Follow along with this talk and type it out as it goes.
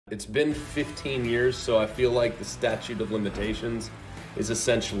It's been 15 years, so I feel like the statute of limitations is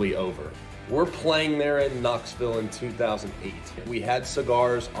essentially over. We're playing there in Knoxville in 2008. We had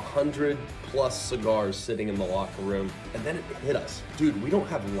cigars, 100 plus cigars sitting in the locker room, and then it hit us. Dude, we don't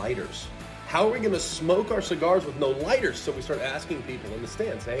have lighters. How are we gonna smoke our cigars with no lighters? So we start asking people in the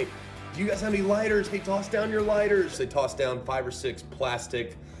stands, hey, do you guys have any lighters? Hey, toss down your lighters. They tossed down 5 or 6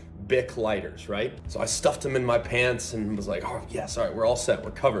 plastic Bic lighters, right? So I stuffed them in my pants and was like, oh yes, all right, we're all set,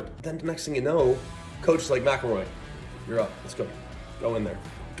 we're covered. Then the next thing you know, coach is like, McElroy, you're up, let's go. Go in there.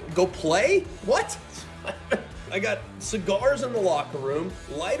 Go play? What? I got cigars in the locker room,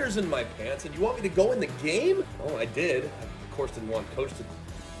 lighters in my pants, and you want me to go in the game? Oh, I did. I, of course, didn't want coach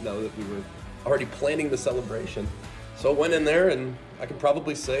to know that we were already planning the celebration. So I went in there, and I can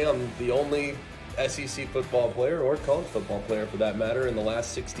probably say I'm the only SEC football player, or college football player for that matter, in the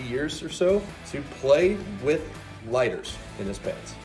last 60 years or so to play with lighters in his pants.